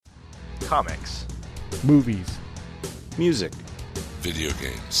Comics. Movies. Music. Video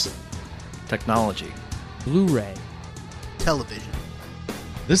games. Technology. Blu-ray. Television.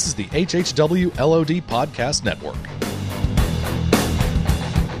 This is the HHW LOD Podcast Network.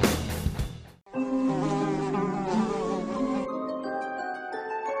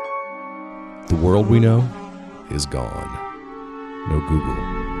 The world we know is gone. No Google,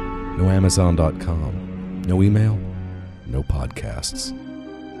 no Amazon.com, no email, no podcasts.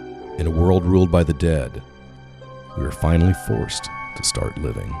 In a world ruled by the dead, we are finally forced to start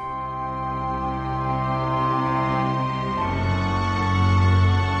living.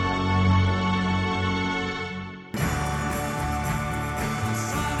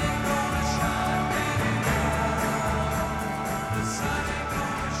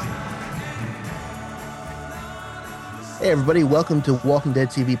 Hey everybody, welcome to Walking Dead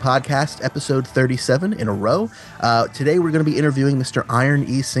TV Podcast, episode 37 in a row. Today we're going to be interviewing Mr. Iron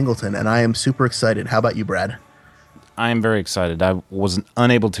E. Singleton, and I am super excited. How about you, Brad? I am very excited. I was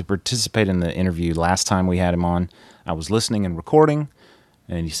unable to participate in the interview last time we had him on. I was listening and recording,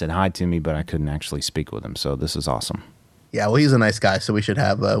 and he said hi to me, but I couldn't actually speak with him, so this is awesome. Yeah, well, he's a nice guy, so we should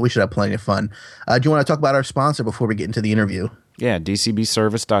have plenty of fun. Do you want to talk about our sponsor before we get into the interview? Yeah,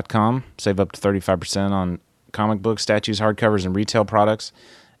 DCBService.com. Save up to 35% on comic books, statues, hardcovers, and retail products.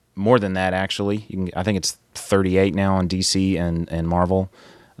 More than that, actually. I think it's 38 now on DC and Marvel.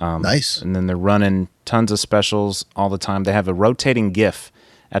 Nice. And then they're running tons of specials all the time. They have a rotating GIF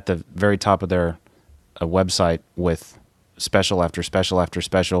at the very top of their website with special after special after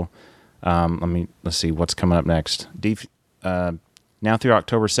special. Let's see what's coming up next. Now through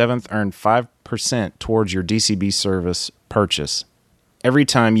October 7th, earn 5% towards your DCB service purchase every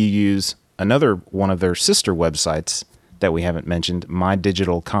time you use another one of their sister websites that we haven't mentioned,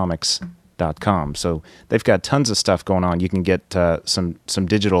 mydigitalcomics.com. So they've got tons of stuff going on. You can get some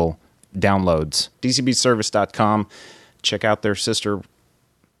digital downloads. DCBService.com. Check out their sister.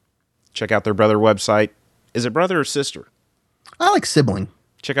 Check out their brother website. Is it brother or sister? I like sibling.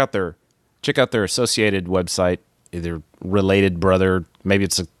 Check out their associated website, either related brother, maybe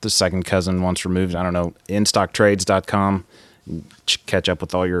it's the second cousin once removed. I don't know. InStockTrades.com. Catch up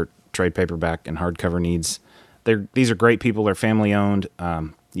with all your trade paperback and hardcover needs. These are great people. They're family owned.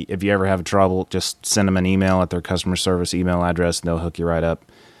 If you ever have trouble, just send them an email at their customer service email address, and they'll hook you right up.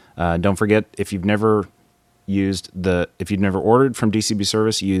 Don't forget, if you've never ordered from DCB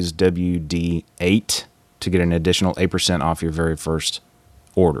Service, use WD8 to get an additional 8% off your very first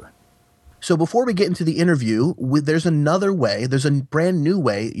order. So before we get into the interview, there's another way. There's a brand new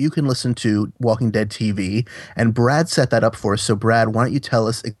way you can listen to Walking Dead TV, and Brad set that up for us. So Brad, why don't you tell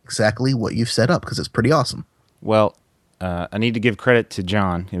us exactly what you've set up, because it's pretty awesome. Well, I need to give credit to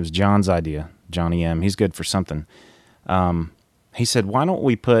John. It was John's idea, Johnny M. He's good for something. He said, why don't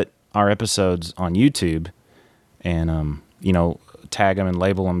we put our episodes on YouTube and, tag them and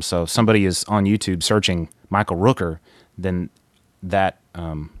label them, so if somebody is on YouTube searching Michael Rooker, then that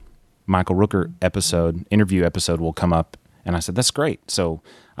Michael Rooker interview episode will come up. And I said, that's great. So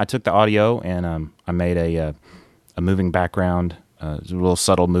I took the audio and I made a moving background, a little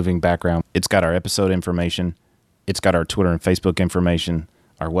subtle moving background. It's got our episode information. It's got our Twitter and Facebook information,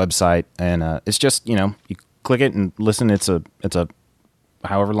 our website. And it's just, you click it and listen. It's a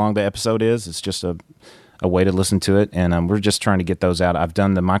however long the episode is, it's just a way to listen to it. And we're just trying to get those out. I've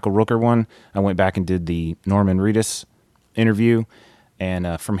done the Michael Rooker one. I went back and did the Norman Reedus interview.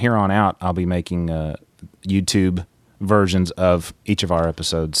 And from here on out, I'll be making YouTube versions of each of our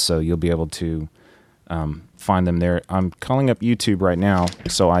episodes, so you'll be able to find them there. I'm calling up YouTube right now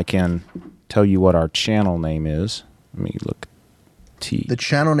so I can tell you what our channel name is. Let me look. The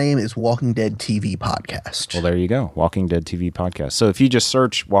channel name is Walking Dead TV Podcast. Well, there you go, Walking Dead TV Podcast. So if you just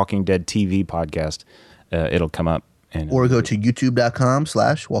search Walking Dead TV Podcast, it'll come up. Or go to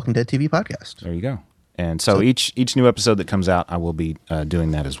youtube.com/Walking Dead TV Podcast. There you go. And so each new episode that comes out, I will be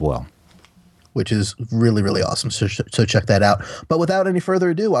doing that as well. Which is really, really awesome. So check that out. But without any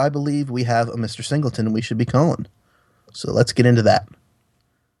further ado, I believe we have a Mr. Singleton and we should be calling. So let's get into that.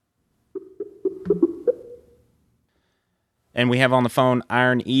 And we have on the phone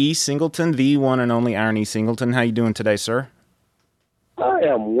Iron E. Singleton, the one and only Iron E. Singleton. How you doing today, sir? I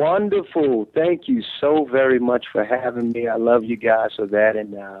am wonderful. Thank you so very much for having me. I love you guys for that.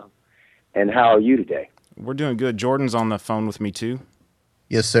 And how are you today? We're doing good. Jordan's on the phone with me, too.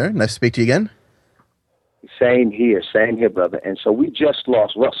 Yes, sir. Nice to speak to you again. Same here, brother. And so we just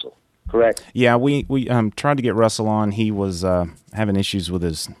lost Russell, correct? Yeah, we tried to get Russell on. He was having issues with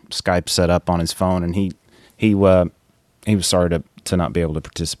his Skype set up on his phone, and he was sorry to not be able to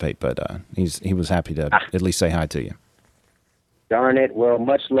participate, but he was happy to at least say hi to you. Darn it. Well,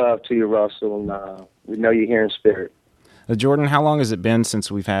 much love to you, Russell. And, we know you're here in spirit. Jordan, how long has it been since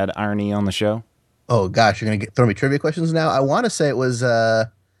we've had Irony on the show? Oh gosh, you're gonna throw me trivia questions now. I want to say it was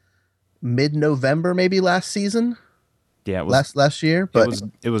mid-November, maybe last season. Yeah, it was last year, but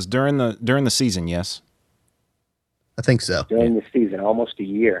it was during the season. Yes, I think so. During the season, almost a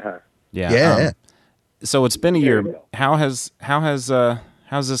year, huh? yeah, Yeah. So it's been a year. How has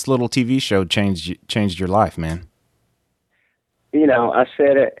this little TV show changed your life, man? You know, I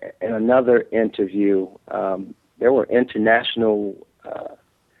said it in another interview. There were international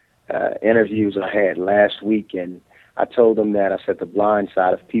interviews I had last week, and I told them that. I said The Blind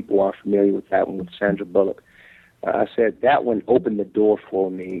Side, if people aren't familiar with that one with Sandra Bullock, I said that one opened the door for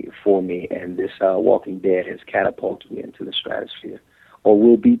me, and this Walking Dead has catapulted me into the stratosphere, or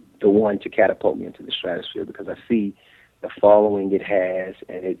will be the one to catapult me into the stratosphere, because I see the following it has,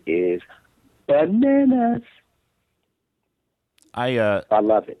 and it is bananas. I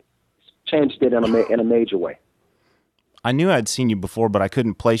love it. Changed it in a major way. I knew I'd seen you before, but I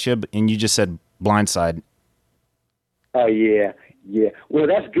couldn't place you, and you just said Blindside. Oh, yeah. Well,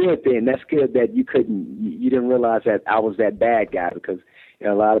 that's good then. That's good that you didn't realize that I was that bad guy, because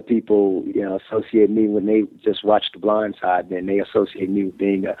a lot of people, associate me when they just watch The Blind Side, then they associate me with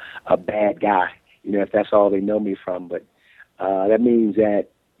being a bad guy, if that's all they know me from. But that means that,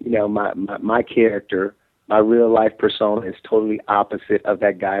 my character, my real life persona is totally opposite of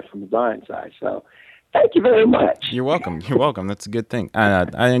that guy from The Blind Side. So thank you very much. You're welcome. That's a good thing.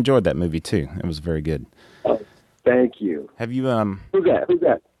 I enjoyed that movie too. It was very good. Oh, thank you. Have you Who's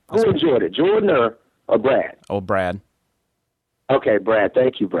that? Who enjoyed it? Jordan or Brad? Oh, Brad. Okay, Brad.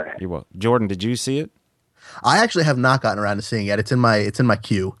 Thank you, Brad. You're welcome. Jordan, did you see it? I actually have not gotten around to seeing it yet. It's in my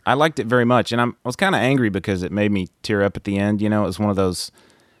queue. I liked it very much, and I was kind of angry because it made me tear up at the end. It was one of those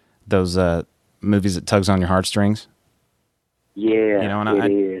movies that tugs on your heartstrings. Yeah, and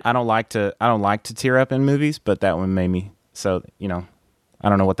it is. I don't like to tear up in movies, but that one made me. So I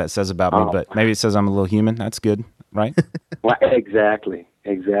don't know what that says about me, but maybe it says I'm a little human. That's good, right? Well, exactly.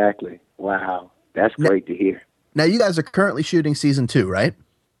 Wow, that's great to hear. Now you guys are currently shooting season 2, right?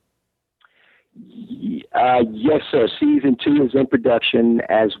 Yes, sir. Season 2 is in production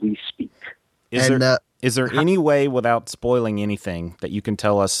as we speak. Is there any way, without spoiling anything, that you can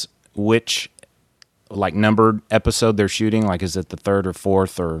tell us which numbered episode they're shooting? Like, is it the 3rd or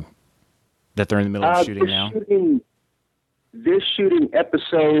 4th, or that they're in the middle of shooting now? They're shooting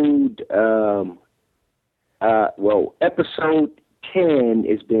episode. Episode 10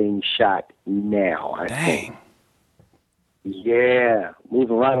 is being shot now. I think. Yeah,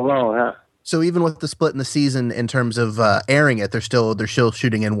 moving right along, huh? So even with the split in the season in terms of airing it, they're still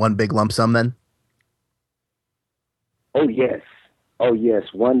shooting in one big lump sum then? Oh yes,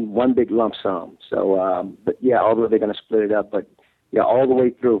 one big lump sum. So, but yeah, although they're going to split it up, but yeah, all the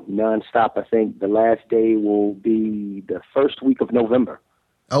way through, nonstop. I think the last day will be the first week of November.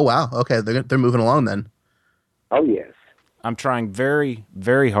 Oh wow, okay, they're moving along then. Oh yes. I'm trying very,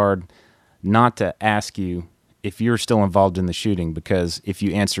 very hard not to ask you if you're still involved in the shooting, because if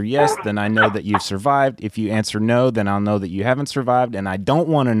you answer yes, then I know that you've survived. If you answer no, then I'll know that you haven't survived, and I don't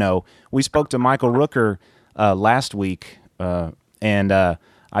want to know. We spoke to Michael Rooker last week, and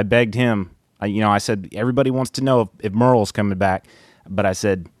I begged him. I said, everybody wants to know if Merle's coming back, but I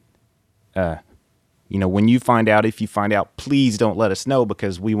said, when you find out, if you find out, please don't let us know,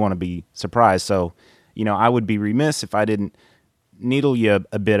 because we want to be surprised. So, I would be remiss if I didn't needle you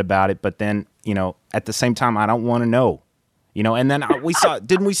a bit about it, but then, at the same time, I don't want to know, and then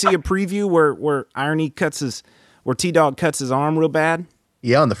didn't we see a preview where Irony where T-Dog cuts his arm real bad?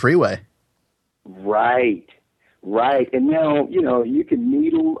 Yeah, on the freeway. Right. And now, you can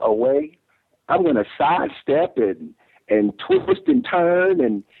needle away. I'm going to sidestep and twist and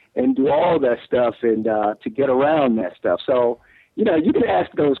turn and do all that stuff and to get around that stuff. So, you can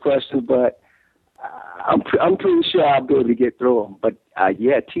ask those questions, but I'm pretty sure I'll be able to get through them. But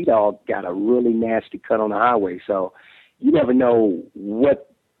T-Dog got a really nasty cut on the highway, so you never know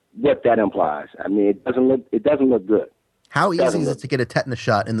what that implies. I mean, it doesn't look good. How easy is it to get a tetanus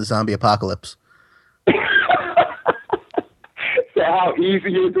shot in the zombie apocalypse? So how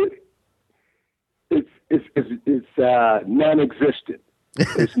easy is it? It's non-existent.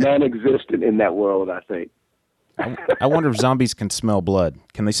 It's non-existent in that world, I think. I wonder if zombies can smell blood.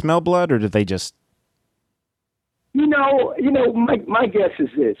 Can they smell blood, or do they just? My guess is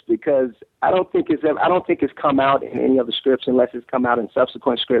this, because I don't think it's come out in any other scripts unless it's come out in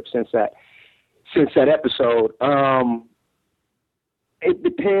subsequent scripts since that episode. It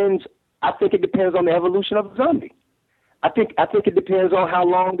depends. I think it depends on the evolution of a zombie. I think it depends on how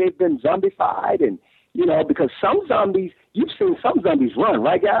long they've been zombified and You know, because some zombies, you've seen some zombies run,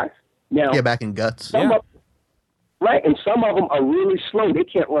 right, guys? Now, Yeah, back in Guts. some of, right, and some of them are really slow. They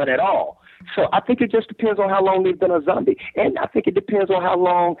can't run at all. So I think it just depends on how long they've been a zombie. And I think it depends on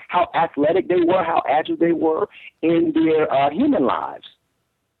how athletic they were, how agile they were in their human lives.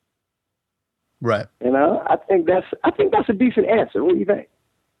 Right. You know, I think that's a decent answer. What do you think?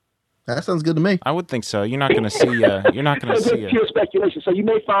 That sounds good to me. I would think so. You're not going to see. You're not going to So see. it's pure speculation. So you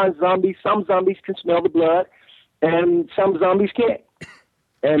may find zombies. Some zombies can smell the blood, and some zombies can't.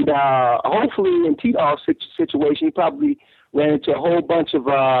 And hopefully, in T-Dog's situation, he probably ran into a whole bunch of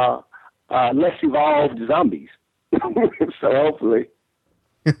less evolved zombies. So hopefully.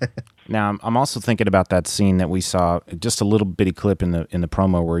 Now, I'm also thinking about that scene that we saw, just a little bitty clip in the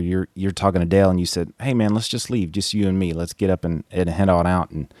promo where you're talking to Dale and you said, "Hey man, let's just leave, just you and me. Let's get up and head on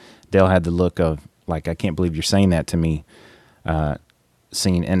out." And Dale had the look of like, "I can't believe you're saying that to me,"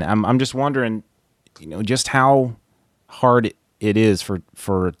 scene. And I'm just wondering, you know, just how hard it is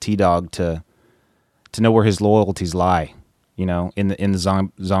for T-Dog to know where his loyalties lie. You know, in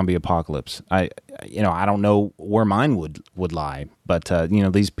the zombie apocalypse, I don't know where mine would lie, but you know,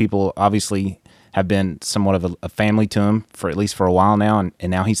 these people obviously have been somewhat of a family to him for at least for a while now, and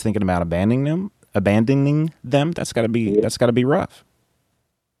now he's thinking about abandoning them. That's got to be rough.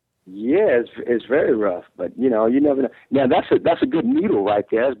 Yeah, it's very rough, but you know, you never know. Now that's a good needle right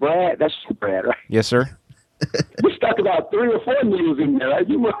there. That's Brad. That's Brad, right? Yes, sir. We stuck about 3 or 4 needles in there, right?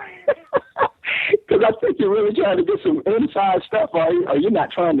 Because I think you're really trying to get some inside stuff, or you're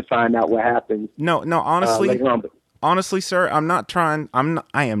not trying to find out what happens. No, honestly, later on. honestly, sir, I'm not trying.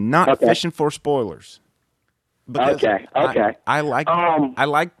 I am not Okay. fishing for spoilers. Because Okay. I like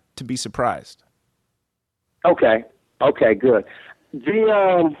to be surprised. Okay, good.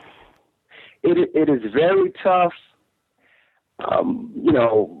 It is very tough, you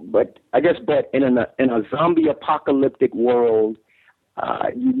know. But I guess, in a zombie apocalyptic world,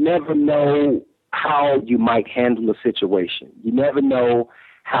 you never know how you might handle a situation. You never know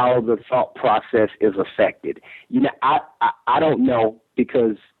how the thought process is affected. You know, I don't know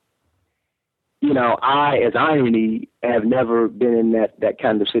because, you know, I, as irony, have never been in that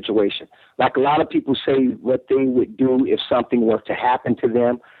kind of situation. Like a lot of people say what they would do if something were to happen to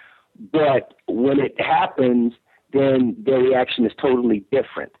them, but when it happens, then their reaction is totally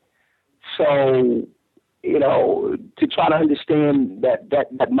different. So, you know, to try to understand that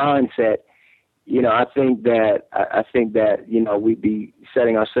mindset, you know, I think that you know, we'd be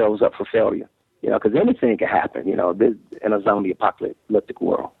setting ourselves up for failure. You know, because anything can happen. You know, in a zombie apocalyptic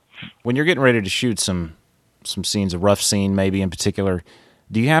world. When you're getting ready to shoot some scenes, a rough scene maybe in particular,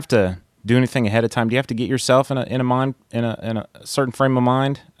 do you have to do anything ahead of time? Do you have to get yourself in a certain frame of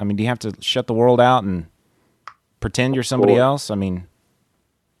mind? I mean, do you have to shut the world out and pretend you're somebody else? I mean,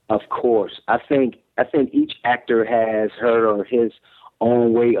 of course. I think each actor has her or his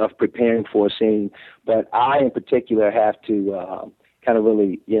own way of preparing for a scene, but I in particular have to kind of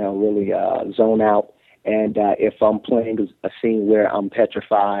really zone out. And if I'm playing a scene where I'm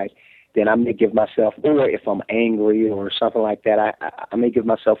petrified, then I may give myself, or if I'm angry or something like that, I may give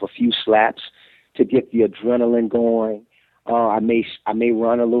myself a few slaps to get the adrenaline going. I may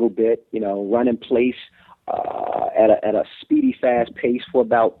run a little bit, you know, run in place at a speedy, fast pace for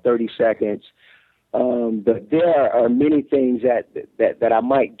about 30 seconds. But there are many things that I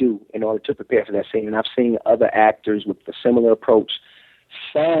might do in order to prepare for that scene. And I've seen other actors with a similar approach.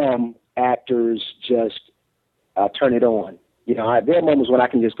 Some actors just turn it on. You know, there are moments when I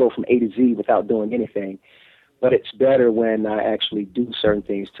can just go from A to Z without doing anything, but it's better when I actually do certain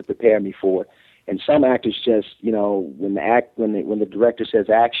things to prepare me for it. And some actors just, you know, when the director says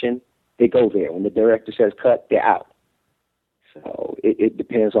action, they go there. When the director says cut, they're out. So it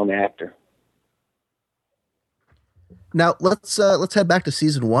depends on the actor. Now let's head back to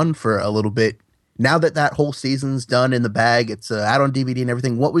season 1 for a little bit. Now that whole season's done in the bag, it's out on DVD and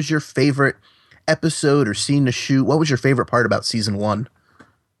everything. What was your favorite episode or scene to shoot? What was your favorite part about season 1?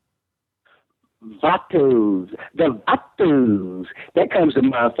 The Vatos. That comes to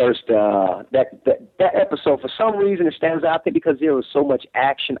mind first. That episode, for some reason, it stands out there because there was so much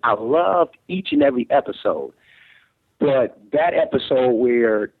action. I loved each and every episode. But that episode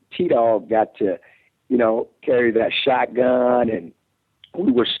where T-Dog got to, you know, carry that shotgun and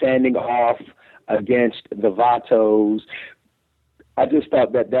we were standing off against the Vatos, I just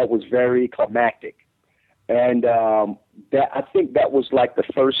thought that was very climactic. And I think that was like the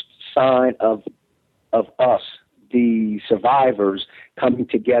first sign of us, the survivors, coming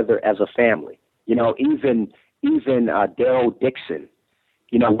together as a family. You know, even Daryl Dixon,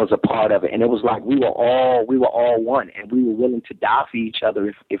 you know, was a part of it, and it was like we were all one, and we were willing to die for each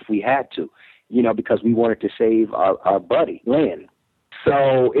other if we had to. because we wanted to save our buddy, Lynn.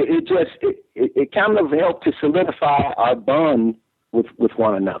 So it kind of helped to solidify our bond with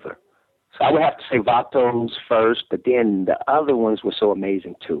one another. So I would have to say Vatos first, but then the other ones were so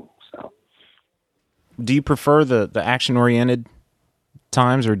amazing too. So, do you prefer the action-oriented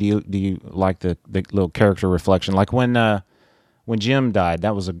times, or do you like the little character reflection? Like when Jim died,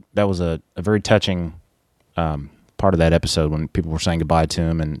 that was a very touching part of that episode when people were saying goodbye to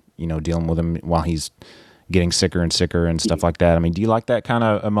him and dealing with him while he's getting sicker and sicker and stuff like that. I mean, do you like that kind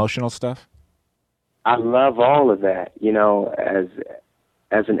of emotional stuff? I love all of that.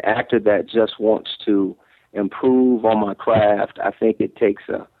 As an actor that just wants to improve on my craft, I think it takes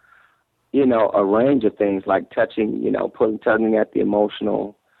a range of things like touching, tugging at the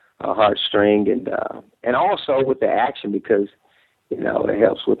emotional heartstring, and also with the action, because it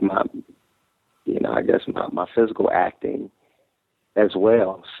helps with my, I guess my physical acting as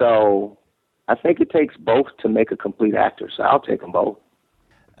well. So I think it takes both to make a complete actor. So I'll take them both.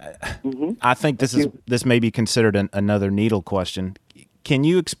 I think this may be considered another needle question. Can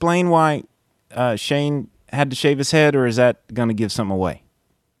you explain why Shane had to shave his head, or is that going to give something away?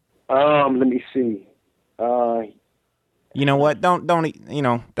 Let me see. You know what? Don't.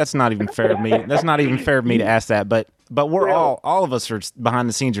 That's not even fair of me. That's not even fair of me to ask that. But we're all of us are behind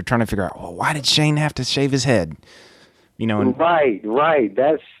the scenes are trying to figure out, well, why did Shane have to shave his head? And, right.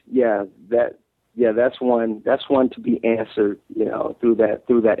 That's one to be answered, through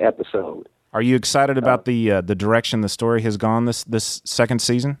that episode. Are you excited about the direction the story has gone this second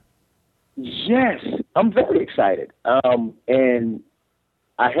season? Yes, I'm very excited. And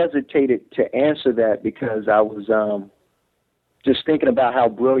I hesitated to answer that because I was just thinking about how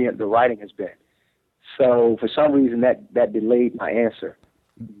brilliant the writing has been. So for some reason that delayed my answer.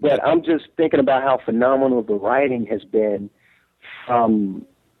 But I'm just thinking about how phenomenal the writing has been from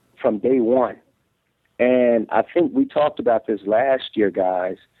day one. And I think we talked about this last year,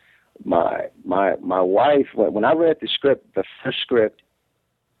 guys. My wife, when I read the script, the first script,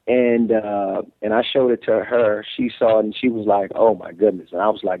 and I showed it to her, she saw it and she was like, "Oh my goodness!" And I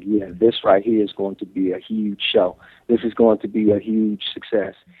was like, "Yeah, this right here is going to be a huge show. This is going to be a huge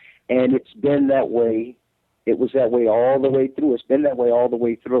success." And it's been that way. It was that way all the way through. It's been that way all the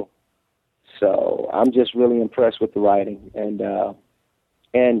way through. So I'm just really impressed with the writing, and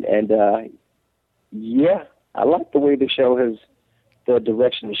yeah, I like the way the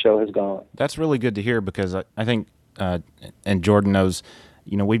direction the show has gone. That's really good to hear, because I think, and Jordan knows,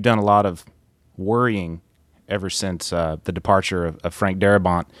 we've done a lot of worrying ever since the departure of Frank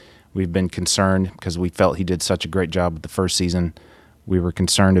Darabont. We've been concerned because we felt he did such a great job with the first season. We were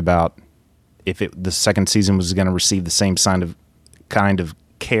concerned about if the second season was going to receive the same kind of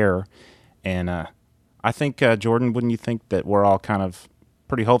care. And I think, Jordan, wouldn't you think that we're all kind of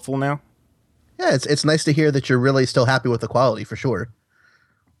pretty hopeful now? Yeah, it's nice to hear that you're really still happy with the quality, for sure.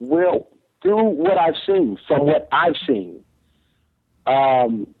 Well, through what I've seen, from what I've seen.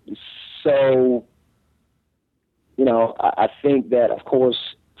 So, I think that, of course,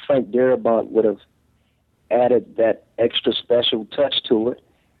 Frank Darabont would have added that extra special touch to it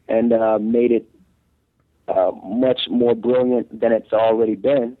and made it much more brilliant than it's already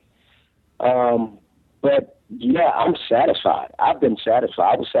been. But, yeah, I'm satisfied. I've been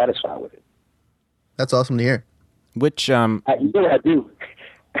satisfied. I was satisfied with it. That's awesome to hear. Which you know what I do?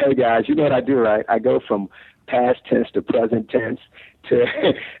 Hey guys, you know what I do, right? I go from past tense to present tense to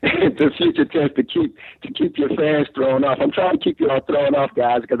future tense to keep your fans thrown off. I'm trying to keep you all thrown off,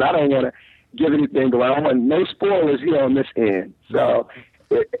 guys, because I don't want to give anything away. I want no spoilers here on this end. So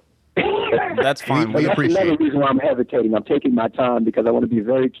that's fine. We that's appreciate another reason why I'm hesitating. I'm taking my time because I want to be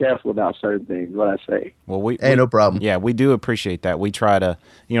very careful about certain things, what I say. Well, no problem. Yeah, we do appreciate that. We try to,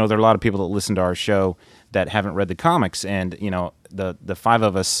 there are a lot of people that listen to our show that haven't read the comics, and the five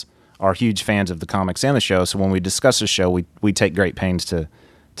of us are huge fans of the comics and the show. So when we discuss the show, we take great pains to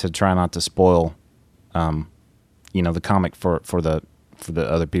try not to spoil, the comic for the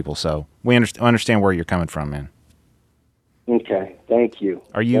other people. So we understand where you're coming from, man. Okay, thank you.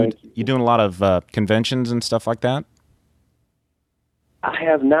 Are you doing a lot of conventions and stuff like that? I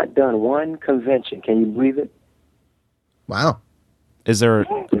have not done one convention. Can you believe it? Wow. Is there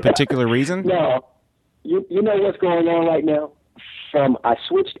a particular reason? No. You know what's going on right now? I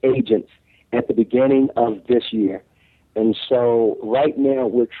switched agents at the beginning of this year. And so right now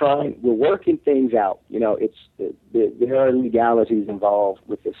we're working things out. There are legalities involved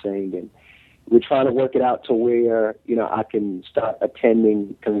with this thing, and we're trying to work it out to where, I can start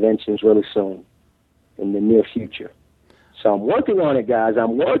attending conventions really soon in the near future. So I'm working on it, guys.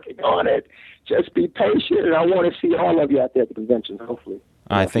 I'm working on it. Just be patient, and I want to see all of you out there at the convention, hopefully.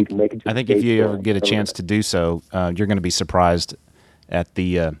 I if you think can make it to I the think if States, you ever get a go chance there. to do so, you're going to be surprised at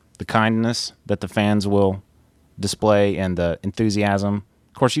the kindness that the fans will display and the enthusiasm.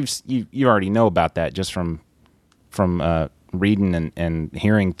 Of course, you already know about that just from reading and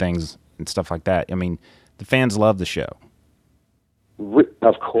hearing things and stuff like that. I mean, the fans love the show.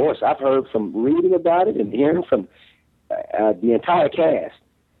 Of course, I've heard from reading about it and hearing from the entire cast.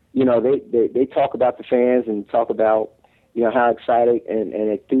 You know, they talk about the fans and talk about, you know, how excited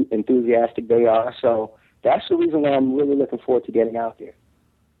and enthusiastic they are. So that's the reason why I'm really looking forward to getting out there.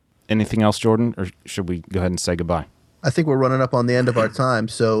 Anything else, Jordan, or should we go ahead and say goodbye? I think we're running up on the end of our time,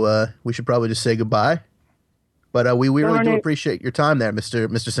 so we should probably just say goodbye. But we really Darn do it. appreciate your time there,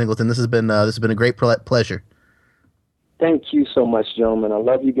 Mr. Singleton. This has been a great pleasure. Thank you so much, gentlemen. I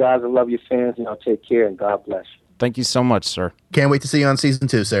love you guys. I love your fans. And I'll take care, and God bless you. Thank you so much, sir. Can't wait to see you on season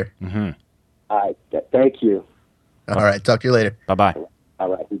 2, sir. All right. Thank you. All right, talk to you later. Bye-bye.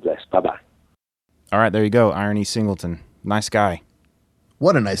 All right. Be blessed. Bye-bye. All right, there you go, Iron E. Singleton. Nice guy.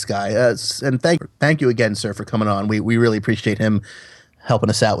 What a nice guy. And thank you again, sir, for coming on. We really appreciate him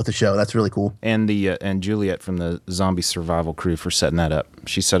helping us out with the show. That's really cool. And and Juliet from the Zombie Survival Crew for setting that up.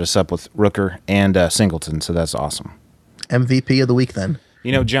 She set us up with Rooker and Singleton, so that's awesome. MVP of the week, then.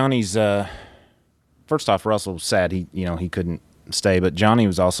 You know, Johnny's first off, Russell was sad he couldn't stay, but Johnny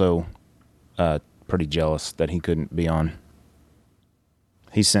was also pretty jealous that he couldn't be on.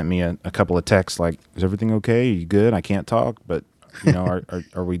 He sent me a couple of texts like, "Is everything okay? Are you good? I can't talk, but you know,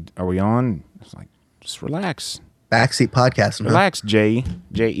 are we on?" It's like, just relax. Backseat podcasting. Huh? Relax,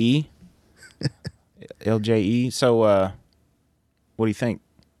 J-E. L-J-E. So, what do you think?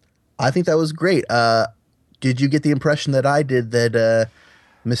 I think that was great. Did you get the impression that I did that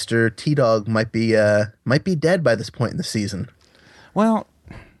Mr. T-Dog might be dead by this point in the season? Well,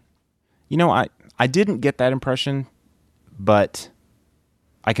 you know, I didn't get that impression, but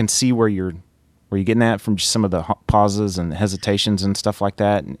I can see where you're getting at from just some of the pauses and hesitations and stuff like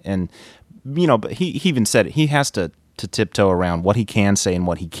that. And you know, but he even said it. He has to tiptoe around what he can say and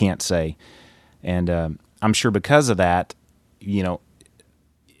what he can't say. And I'm sure because of that, you know,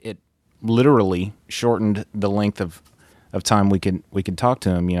 it literally shortened the length of time we could talk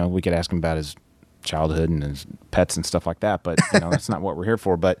to him. You know, we could ask him about his childhood and his pets and stuff like that. But, you know, that's not what we're here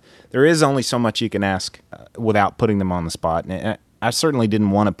for. But there is only so much you can ask without putting them on the spot. And I certainly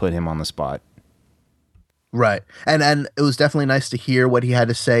didn't want to put him on the spot. Right. And it was definitely nice to hear what he had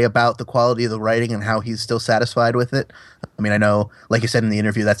to say about the quality of the writing and how he's still satisfied with it. I mean, I know, like you said in the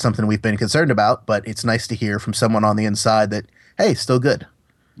interview, that's something we've been concerned about, but it's nice to hear from someone on the inside that, hey, still good.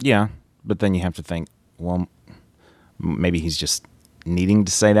 Yeah, but then you have to think, well, maybe he's just needing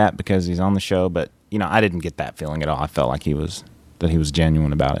to say that because he's on the show. But, you know, I didn't get that feeling at all. I felt like he was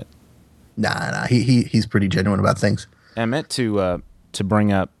genuine about it. Nah, he's pretty genuine about things. I meant to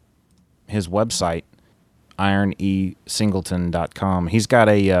bring up his website, IronESingleton.com. He's got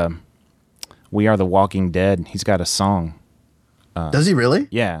a We Are the Walking Dead. He's got a song. Does he really?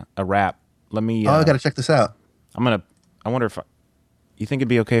 Yeah, a rap. Let me. I got to check this out. I wonder if you think it'd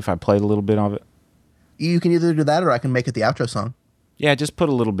be okay if I played a little bit of it. You can either do that or I can make it the outro song. Yeah, just put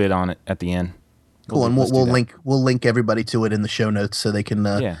a little bit on it at the end. Cool, and let's do that. we'll link everybody to it in the show notes so they can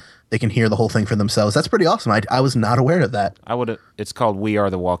Yeah. they can hear the whole thing for themselves. That's pretty awesome. I was not aware of that. It's called We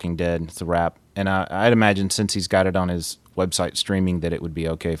Are the Walking Dead. It's a rap, and I'd imagine since he's got it on his website streaming that it would be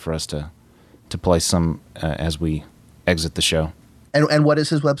okay for us to play some as we exit the show. And what is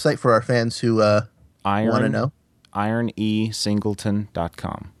his website for our fans who want to know?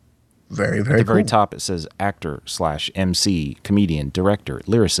 IronESingleton.com. Very, At very the very cool. top, it says actor / MC, comedian, director,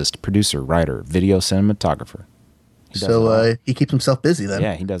 lyricist, producer, writer, video cinematographer. He does it all. So he keeps himself busy then.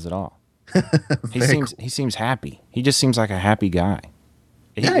 Yeah, he does it all. Very He seems happy. He just seems like a happy guy.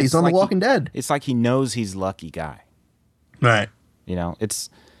 Yeah, he's on The Walking Dead. It's like he knows he's lucky guy. Right. You know, it's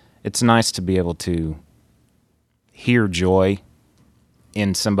nice to be able to hear joy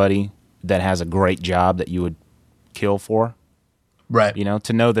in somebody that has a great job that you would kill for. Right. You know,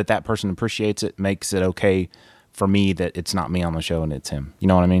 to know that person appreciates it makes it okay for me that it's not me on the show and it's him. You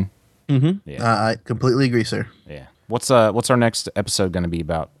know what I mean? Mm-hmm. Yeah. I completely agree, sir. Yeah. What's our next episode going to be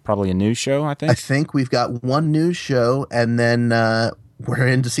about? Probably a news show, I think. I think we've got one news show, and then we're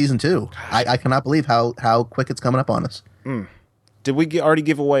into season 2. I cannot believe how quick it's coming up on us. Did we already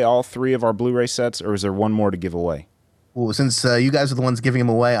give away all 3 of our Blu-ray sets, or is there one more to give away? Well, since you guys are the ones giving them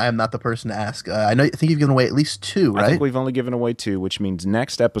away, I am not the person to ask. I think you've given away at least 2, right? I think we've only given away 2, which means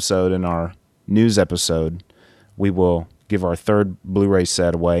next episode, in our news episode, we will give our 3rd Blu-ray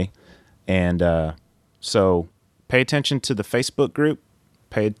set away. And so pay attention to the Facebook group.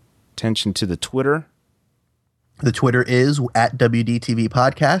 Pay attention to the Twitter. The Twitter is at WDTV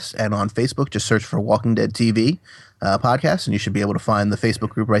Podcast, and on Facebook, just search for Walking Dead TV Podcast, and you should be able to find the Facebook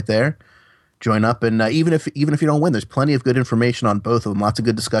group right there. Join up, and even if you don't win, there's plenty of good information on both of them. Lots of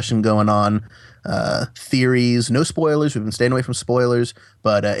good discussion going on, theories, no spoilers. We've been staying away from spoilers,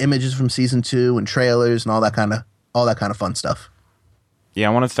 but images from season 2 and trailers and all that kind of fun stuff. Yeah,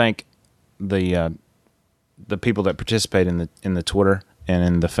 I want to thank the people that participate in the Twitter and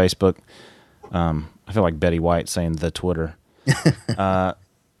in the Facebook. I feel like Betty White saying the Twitter.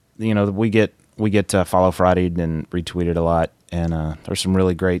 We get Follow Friday and retweeted a lot, and there's some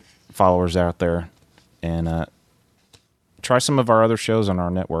really great followers out there. And try some of our other shows on our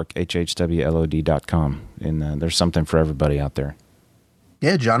network, hhwlod.com, and there's something for everybody out there.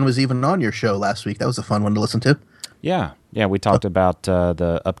 Yeah, John was even on your show last week. That was a fun one to listen to. Yeah, we talked about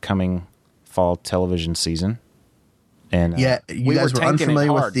the upcoming fall television season. And you guys were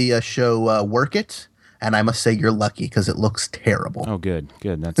unfamiliar with the show Work It, and I must say you're lucky because it looks terrible. Oh, good.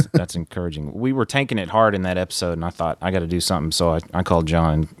 That's encouraging. We were tanking it hard in that episode, and I thought I got to do something, so I called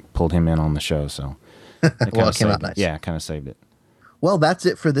John and pulled him in on the show. So it came out nice. Yeah, kind of saved it. Well, that's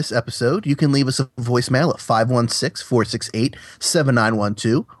it for this episode. You can leave us a voicemail at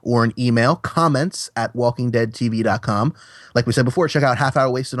 516-468-7912 or an email, comments@walkingdeadtv.com. Like we said before, check out Half Hour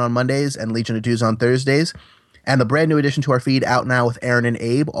Wasted on Mondays and Legion of Dudes on Thursdays. And the brand new addition to our feed, Out Now with Aaron and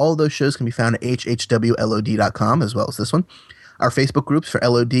Abe. All of those shows can be found at hhwlod.com, as well as this one. Our Facebook groups for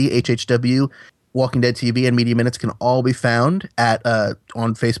LOD, HHW, Walking Dead TV, and Media Minutes can all be found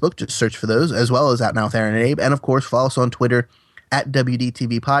on Facebook. Just search for those, as well as Out Now with Aaron and Abe. And, of course, follow us on Twitter at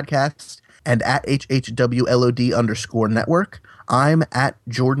WDTV Podcast and at HHWLOD_network. I'm at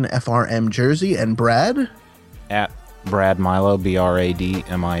Jordan FRM Jersey, and Brad? At Brad Milo,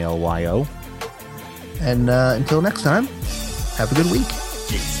 BradMilyo. And until next time, have a good week.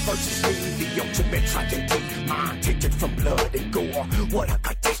 Versus me, the ultimate tragedy. Mind tainted from blood and gore. What a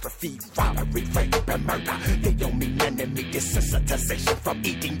catastrophe, robbery, rape, and murder. They don't mean enemy, desensitization from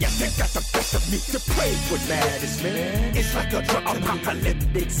eating. Yeah, they got the best of me. The plague with madness, man. It's like a drug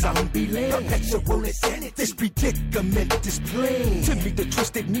apocalyptic zombie land. Perpetual insanity. This predicament is plain. To meet the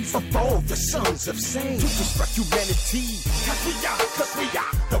twisted needs of all the sons of Satan. To destruct humanity. Cause we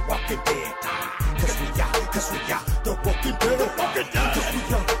are the walking dead. Cause we are the walking dead. The walking dead.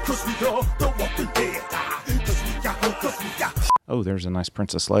 Cause we are the walking dead. Cause we are. Oh, there's a nice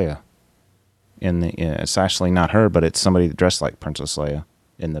Princess Leia. It's actually not her, but it's somebody dressed like Princess Leia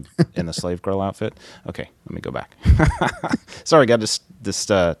in the slave girl outfit. Okay, let me go back. Sorry, got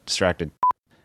distracted.